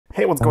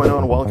Hey, what's going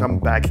on? Welcome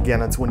back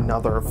again to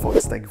another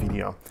Foxtecc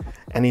video.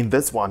 And in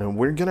this one,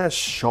 we're gonna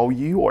show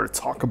you or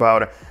talk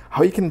about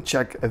how you can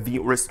check the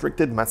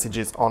restricted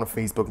messages on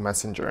Facebook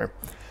Messenger.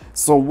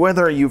 So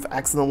whether you've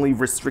accidentally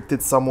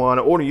restricted someone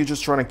or you're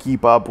just trying to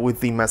keep up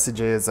with the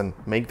messages and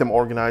make them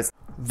organized,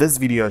 this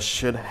video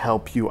should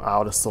help you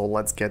out, so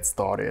let's get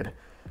started.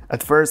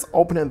 At first,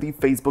 open the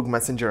Facebook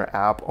Messenger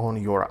app on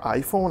your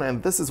iPhone,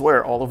 and this is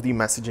where all of the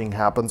messaging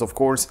happens. Of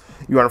course,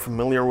 you are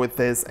familiar with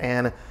this,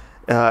 and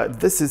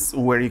this is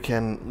where you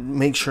can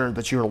make sure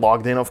that you're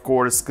logged in, of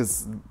course,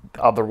 because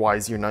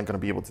otherwise you're not going to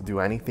be able to do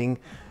anything.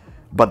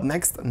 But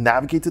next,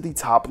 navigate to the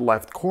top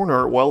left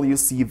corner while you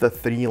see the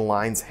 3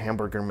 lines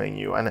hamburger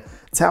menu and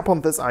tap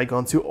on this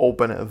icon to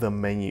open the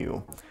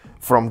menu.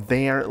 From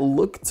there,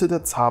 look to the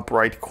top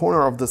right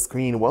corner of the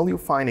screen while you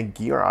find a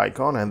gear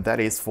icon, and that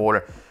is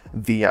for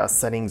the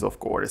settings, of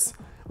course.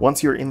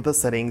 Once you're in the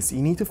settings,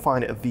 you need to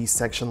find the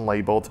section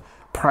labeled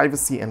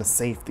privacy and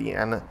safety,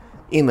 and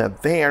in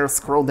there,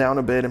 scroll down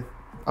a bit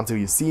until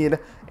you see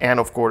it, and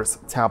of course,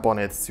 tap on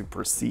it to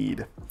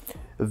proceed.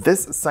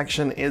 This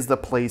section is the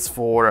place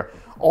for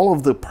all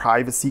of the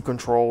privacy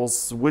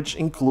controls, which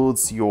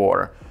includes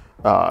your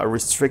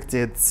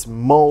restricted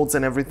modes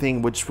and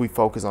everything, which we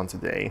focus on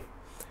today.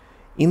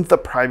 In the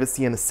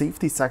privacy and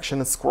safety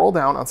section, scroll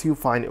down until you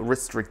find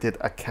restricted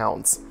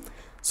accounts.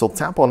 So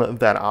tap on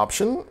that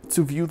option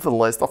to view the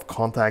list of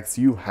contacts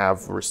you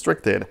have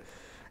restricted.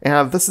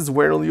 And this is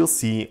where you'll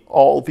see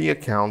all the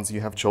accounts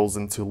you have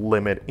chosen to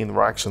limit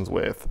interactions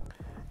with.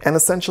 And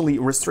essentially,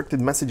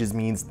 restricted messages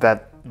means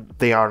that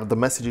they are the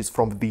messages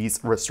from these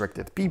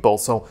restricted people.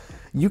 So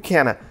you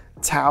can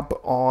tap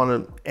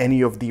on any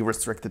of the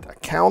restricted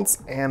accounts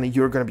and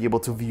you're going to be able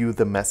to view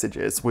the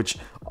messages which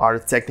are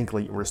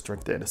technically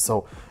restricted.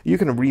 So you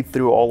can read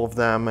through all of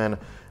them, and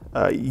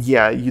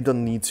yeah, you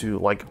don't need to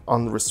like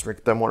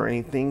unrestrict them or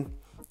anything.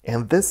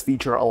 And this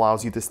feature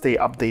allows you to stay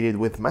updated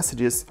with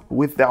messages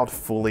without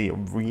fully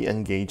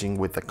re-engaging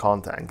with the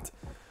contact.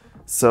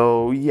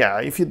 So yeah,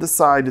 if you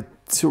decide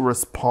to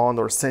respond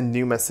or send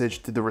new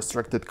message to the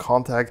restricted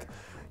contact,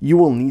 you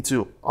will need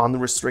to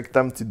unrestrict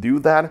them to do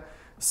that.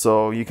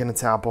 So you can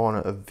tap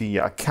on the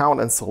account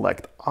and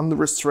select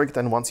unrestrict,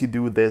 and once you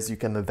do this, you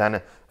can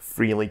then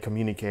freely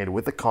communicate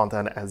with the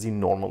content as you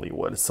normally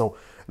would. So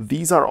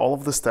these are all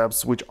of the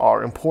steps which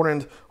are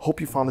important. Hope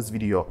you found this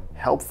video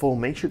helpful.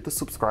 Make sure to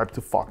subscribe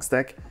to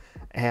Foxtecc,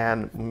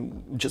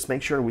 and just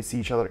make sure we see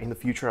each other in the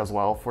future as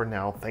well. For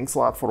now, thanks a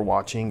lot for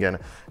watching, and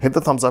hit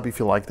the thumbs up if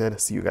you liked it.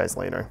 See you guys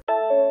later.